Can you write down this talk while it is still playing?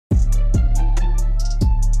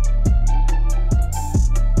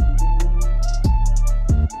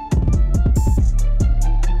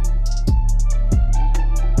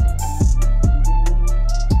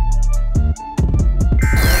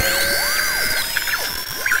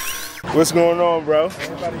What's going on, bro?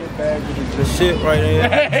 The shit right here.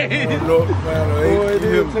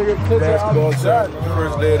 Basketball time.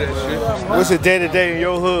 First day of that shit. What's the day-to-day in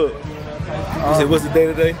your hood? You said, what's the day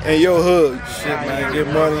to day? In your hood. Shit, man, get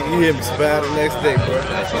money. You hear me? Survive the next day, bro.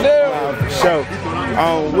 For sure.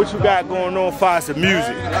 What you got going on as far as the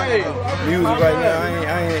music? Music right now,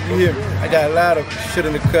 I ain't, you hear me? I got a lot of shit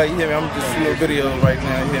in the cut, you hear me? I'm just shooting videos right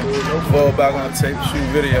now, you hear me? Fall back on tape, shoot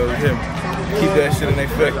videos, you hear me? Keep that shit in their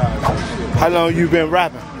face. How long you been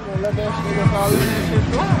rapping?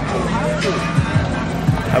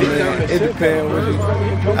 I mean, it depends. Really.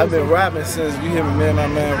 I've been rapping since, you hear me, man, my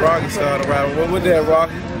man Rocky started rapping. What that,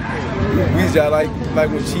 Rocky? We used to like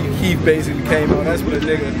when Chief Keef basically came on, that's when the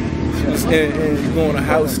nigga was in going to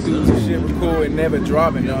house schools and shit, recording, never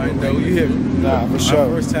dropping nothing though, you hear me? Nah, for sure.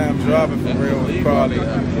 My first time dropping for real was probably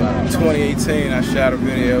 2018, I shot a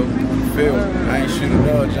video, film. I ain't shoot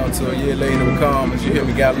another jump till a year later with comments, you hear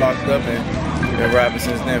me, got locked up and been rapping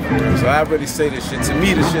since then for real. So I really say this shit, to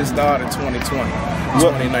me this shit started 2020,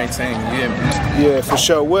 2019, you hear me? Yeah, for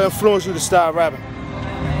sure. What influenced you to start rapping?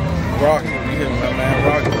 Rocky, you hear me, my man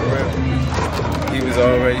Rocky for real. He was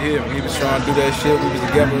already here. He was trying to do that shit. We was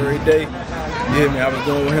together every day. You hear me? I was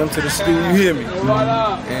going with him to the studio. You hear me? And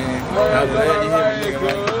after that, you hear me? Nigga,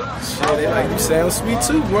 like, shit, they like, you sound sweet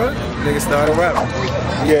too, bro. Nigga started rapping.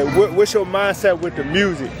 Yeah, what's your mindset with the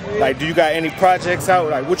music? Like, do you got any projects out?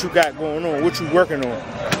 Like, what you got going on? What you working on?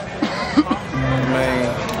 Man,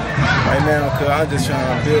 right now, cause I'm just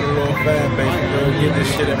trying to build a little fan base and really get this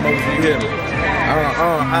shit in motion. You hear me?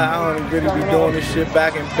 I don't really be doing this shit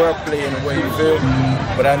back in Berkeley in a way, you feel me?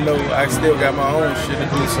 But I know I still got my own shit to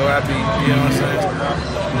do, so I be, you know what I'm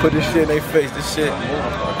saying? Put this shit in their face, this shit.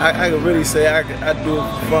 I can really say I do it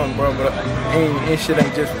for fun, bro, but this shit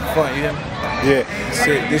ain't just for fun, you hear me? Yeah.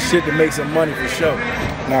 This shit to make some money for sure.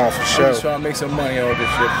 Nah, for sure. I'm just trying to make some money on this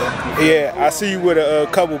shit, bro. Yeah, I see you with a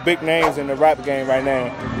couple big names in the rap game right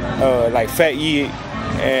now, like Fat Ye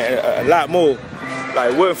and a lot more.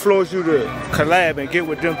 Like, what influenced you to collab and get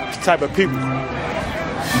with them type of people?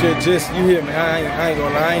 Shit, just, you hear me, I ain't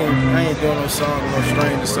gonna lie, I ain't doing no song with no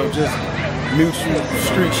strangers, so just mutual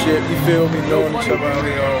street shit, you feel me, knowing each other out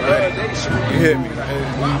here already. You hear me?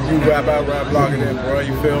 You rap, I rap, lock it in, bro,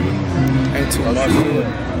 you feel me? Ain't too much shit.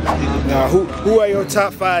 Now, who are your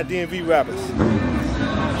top 5 DMV rappers? Top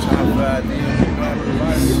 5 DMV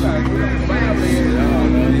rappers? Shit, I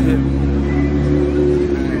don't know, you hear me?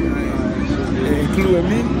 Including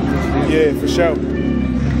me? Yeah, for sure.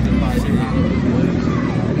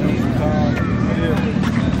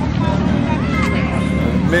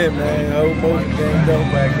 Man, whole motion game dope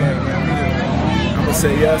back then, man. I'm gonna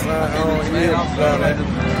say yes, I don't hear that.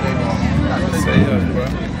 I'm gonna say yes, bro.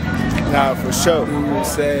 Nah, for sure.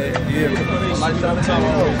 Sad, yeah.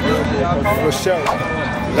 For sure.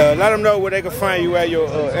 Let them know where they can find you at, your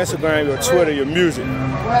Instagram, your Twitter, your music.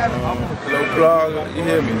 Lo.Plaga, you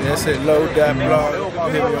hear me? That's it, Lo.Plaga.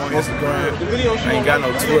 You hear me on Instagram. I ain't got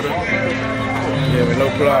no Twitter. You hear me,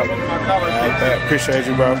 Lo.Plaga. Appreciate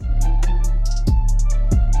you, bro.